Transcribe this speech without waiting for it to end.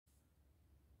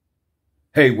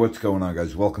Hey, what's going on,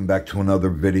 guys? Welcome back to another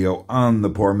video on the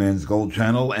Poor Man's Gold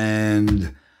channel,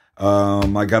 and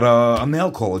I got a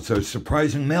mail call. It's a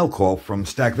surprising mail call from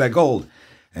Stack That Gold,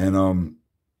 and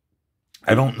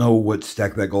I don't know what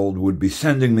Stack That Gold would be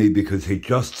sending me because he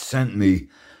just sent me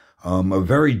a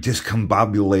very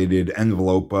discombobulated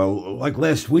envelope like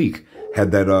last week.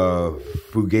 Had that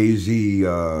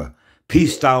Fugazi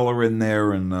peace dollar in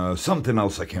there and something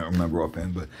else I can't remember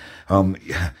offhand, but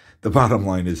yeah. The bottom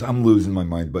line is I'm losing my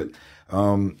mind, but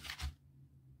the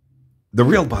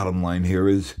real bottom line here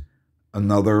is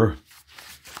another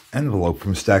envelope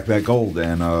from Stack That Gold,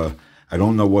 and I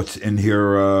don't know what's in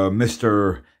here,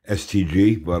 Mr.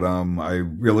 STG, but I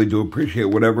really do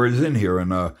appreciate whatever is in here,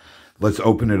 and let's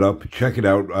open it up, check it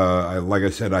out. Like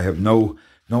I said, I have no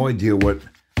idea what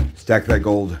Stack That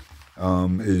Gold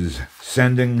is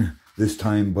sending this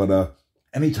time, but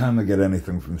anytime I get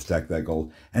anything from Stack That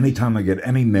Gold, anytime I get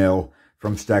any mail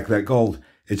from Stack That Gold,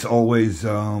 it's always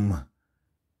a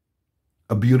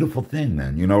beautiful thing,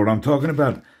 man. You know what I'm talking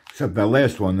about? Except that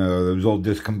last one, it was all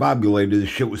discombobulated. The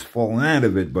shit was falling out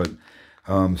of it, but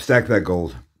Stack That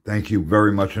Gold, thank you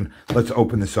very much. And let's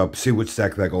open this up, see what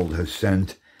Stack That Gold has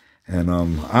sent. And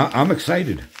I'm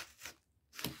excited.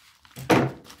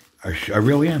 I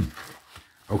really am.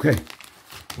 Okay,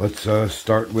 let's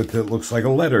start with, it looks like a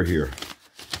letter here.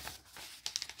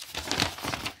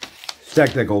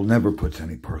 Stack That Gold never puts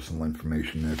any personal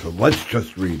information there, so let's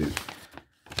just read it.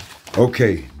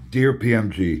 Okay, dear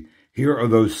PMG, here are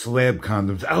those slab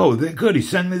condoms. Oh, they're good. He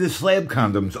sent me the slab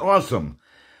condoms. Awesome.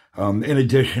 In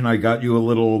addition, I got you a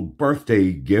little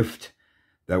birthday gift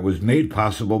that was made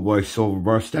possible by Silver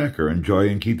Bar Stacker. Enjoy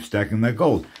and keep stacking that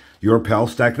gold. Your pal,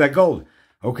 Stack That Gold.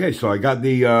 Okay, so I got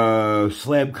the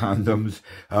slab condoms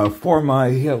for my...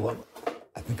 Yeah,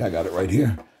 I think I got it right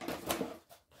here.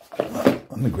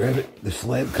 Let me grab it. The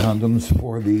slab condoms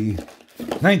for the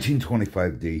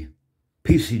 1925D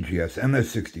PCGS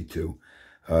MS62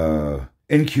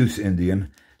 Incuse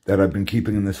Indian that I've been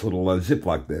keeping in this little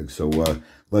Ziploc bag. So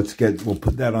we'll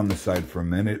put that on the side for a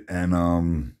minute.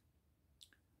 And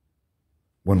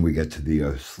when we get to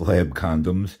the slab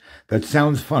condoms, that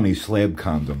sounds funny, slab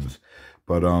condoms.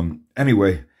 But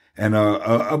anyway, and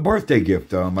a birthday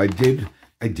gift. I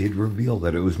did reveal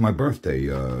that it was my birthday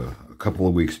a couple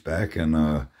of weeks back, and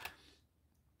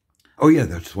oh yeah,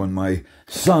 that's when my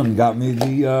son got me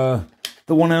the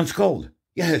 1 ounce gold.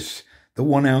 Yes, the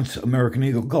 1 ounce American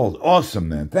Eagle gold. Awesome,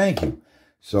 man. Thank you.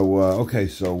 So okay,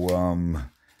 so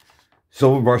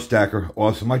Silver Bar Stacker,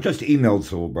 awesome. I just emailed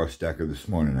Silver Bar Stacker this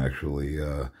morning, actually,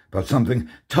 about something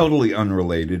totally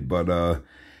unrelated, but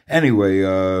anyway,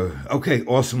 okay,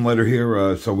 awesome letter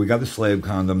here. So we got the slab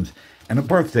condoms and a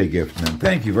birthday gift, man.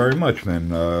 Thank you very much,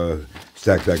 man.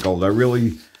 Stack That Gold. I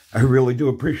really do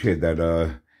appreciate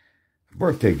that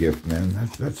birthday gift, man.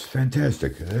 That's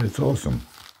fantastic. It's awesome.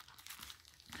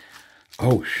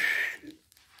 Oh shit!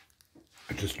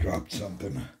 I just dropped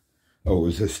something. Oh, it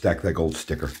was a Stack That Gold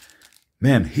sticker.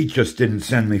 Man, he just didn't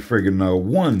send me friggin'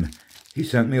 one. He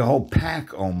sent me a whole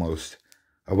pack almost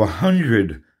of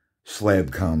 100 slab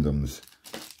condoms,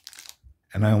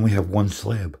 and I only have one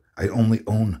slab. I only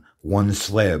own one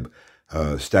slab.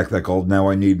 Stack That Gold. Now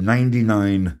I need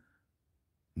 99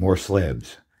 more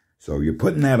slabs. So you're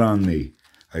putting that on me.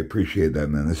 I appreciate that,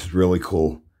 man. This is really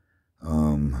cool.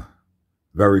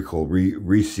 Very cool.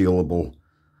 Resealable,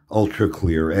 ultra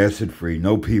clear, acid free,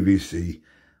 no PVC.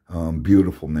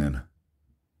 Beautiful, man.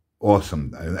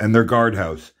 Awesome. And their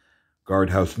Guardhouse.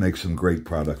 Guardhouse makes some great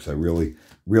products. I really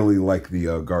like the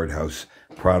Guardhouse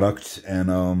products.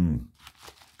 And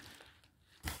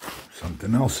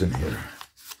something else in here.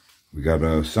 We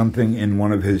got something in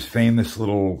one of his famous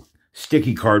little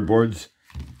sticky cardboards.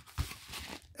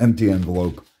 Empty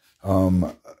envelope.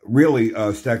 Really,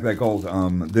 Stack That Gold,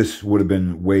 this would have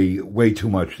been way too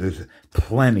much. There's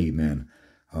plenty, man.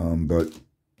 But,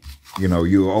 you know,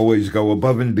 you always go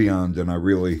above and beyond, and I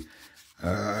really,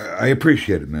 I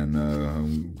appreciate it, man.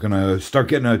 I'm going to start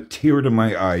getting a tear to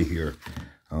my eye here.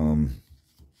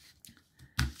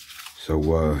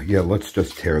 So, yeah, let's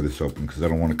just tear this open because I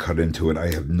don't want to cut into it. I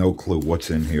have no clue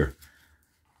what's in here.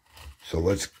 So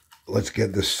let's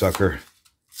get this sucker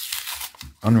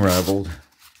unraveled.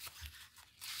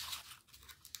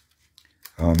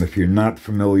 If you're not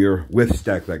familiar with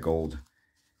Stack That Gold,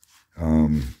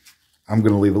 I'm going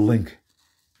to leave a link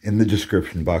in the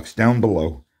description box down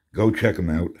below. Go check him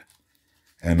out.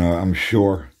 And I'm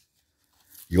sure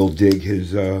you'll dig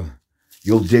his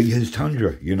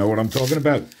Tundra. You know what I'm talking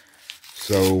about.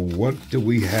 So what do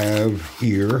we have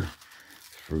here?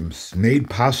 Made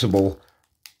possible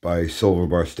by Silver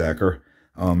Bar Stacker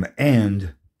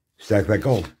and Stack That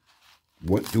Gold.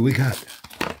 What do we got?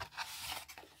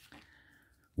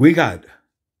 We got,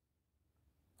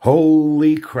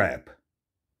 holy crap,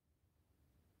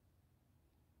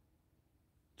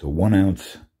 it's a 1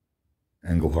 ounce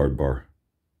Engelhard bar.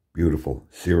 Beautiful,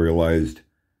 serialized,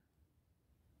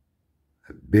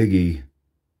 biggie,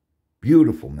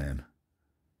 beautiful, man.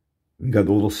 We got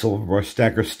the little Silver Bar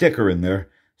Stacker sticker in there,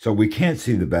 so we can't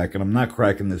see the back, and I'm not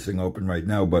cracking this thing open right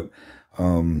now, but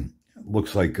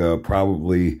looks like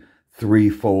probably 3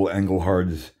 full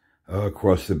Engelhards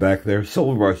across the back there.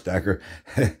 Silver Bar Stacker,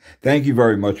 thank you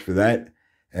very much for that,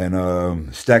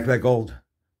 and stack that gold.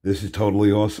 This is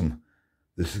totally awesome.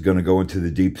 This is going to go into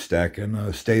the deep stack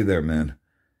and stay there, man.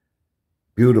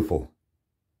 Beautiful.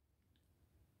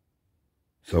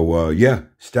 So yeah,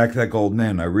 stack that gold,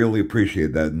 man. I really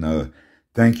appreciate that, and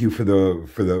thank you for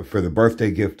the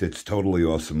birthday gift. It's totally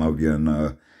awesome of you,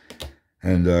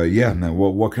 and yeah, man.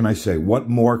 What can I say? What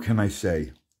more can I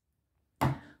say?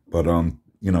 But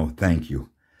you know, thank you.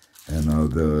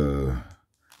 And the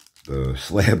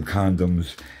slab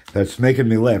condoms. That's making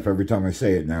me laugh every time I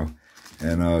say it now.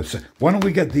 And so why don't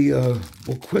we get the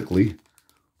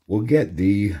we'll get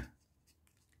the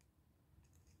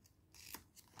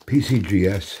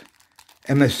PCGS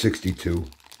MS62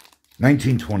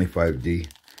 1925D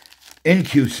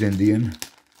in-cuse Indian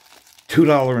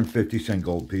 $2.50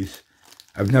 gold piece.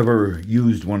 I've never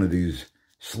used one of these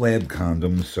slab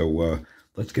condoms, so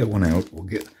let's get one out.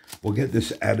 We'll get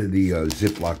this out of the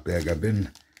Ziploc bag. I've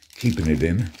been keeping it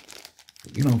in,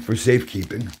 you know, for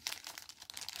safekeeping.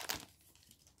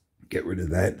 Get rid of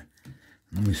that.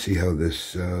 Let me see how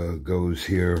this goes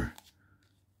here.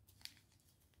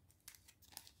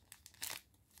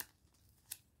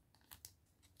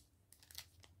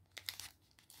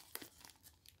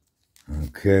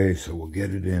 Okay, so we'll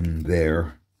get it in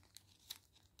there.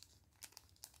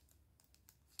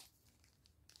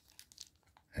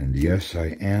 And yes,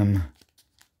 I am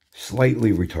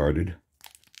slightly retarded.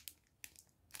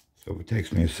 So it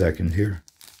takes me a second here.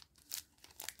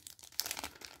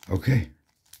 Okay,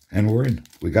 and we're in.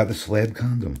 We got the slab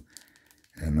condom.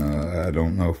 And I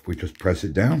don't know if we just press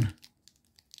it down.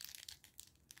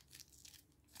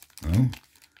 Oh,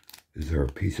 is there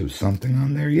a piece of something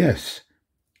on there? Yes.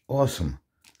 Awesome.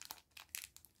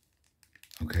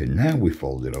 Okay, now we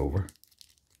fold it over.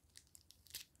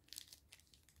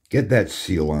 Get that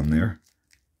seal on there.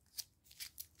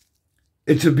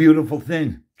 It's a beautiful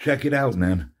thing. Check it out,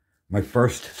 man. My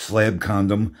first slab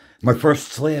condom. My first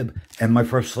slab and my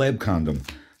first slab condom.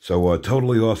 So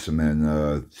totally awesome,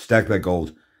 man. Stack that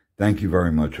gold. Thank you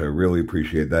very much. I really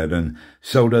appreciate that. And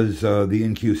so does the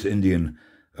in-cuse Indian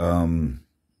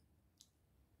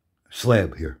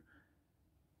slab here.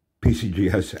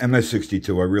 PCGS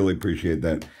MS62. I really appreciate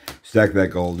that. Stack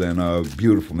that gold, and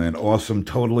beautiful, man. Awesome,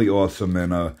 totally awesome.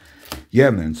 And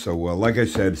yeah, man. So like I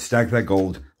said, stack that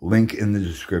gold. Link in the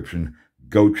description.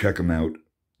 Go check them out.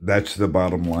 That's the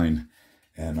bottom line.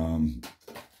 And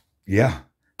yeah,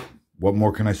 what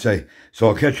more can I say? So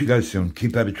I'll catch you guys soon.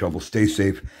 Keep out of trouble. Stay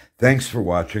safe. Thanks for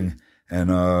watching. And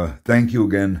thank you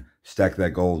again, Stack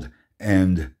That Gold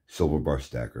and Silver Bar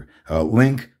Stacker.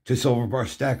 Link to Silver Bar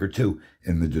Stacker, too,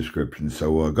 in the description.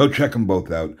 So go check them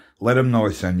both out. Let them know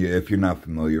I send you if you're not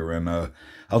familiar. And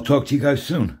I'll talk to you guys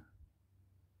soon.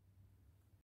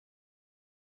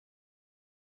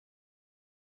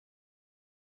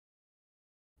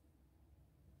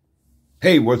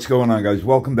 Hey, what's going on, guys?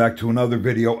 Welcome back to another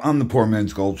video on the Poor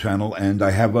Man's Gold channel. And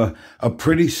I have a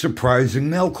pretty surprising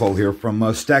mail call here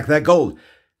from Stack That Gold.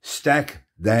 Stack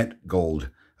That Gold.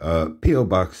 P.O.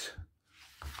 Box.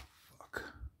 Fuck.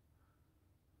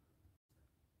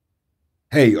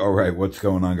 Hey, all right, what's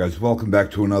going on, guys? Welcome back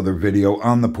to another video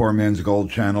on the Poor Man's Gold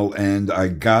channel, and I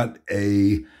got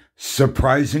a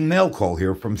surprising mail call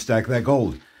here from Stack That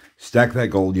Gold. Stack That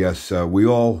Gold, yes, we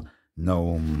all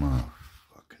know him.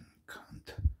 Fucking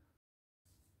cunt.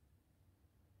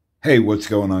 Hey, what's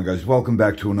going on, guys? Welcome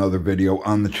back to another video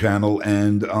on the channel,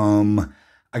 and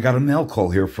I got a mail call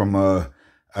here from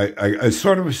I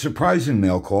sort of a surprising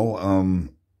mail call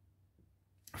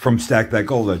from Stack That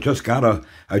Gold. I just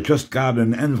got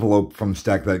an envelope from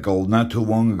Stack That Gold not too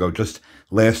long ago, just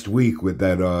last week, with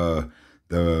that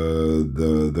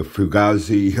the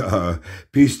Fugazi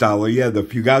peace dollar. Yeah, the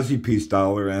Fugazi peace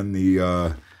dollar and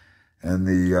the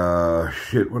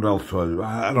shit. What else was it?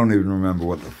 I don't even remember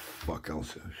what the fuck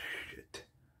else. Shit.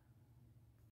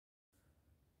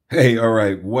 Hey, all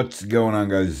right, what's going on,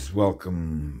 guys?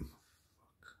 Welcome.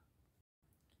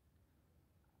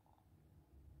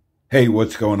 Hey,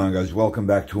 what's going on, guys? Welcome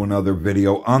back to another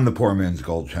video on the Poor Man's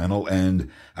Gold channel,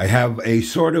 and I have a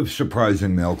sort of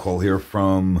surprising mail call here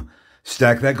from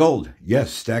Stack That Gold.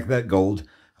 Yes, Stack That Gold.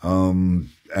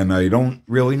 and I don't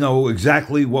really know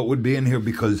exactly what would be in here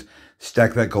because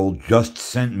Stack That Gold just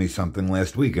sent me something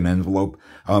last week, an envelope.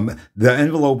 The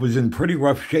envelope was in pretty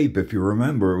rough shape, if you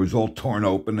remember. It was all torn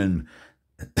open and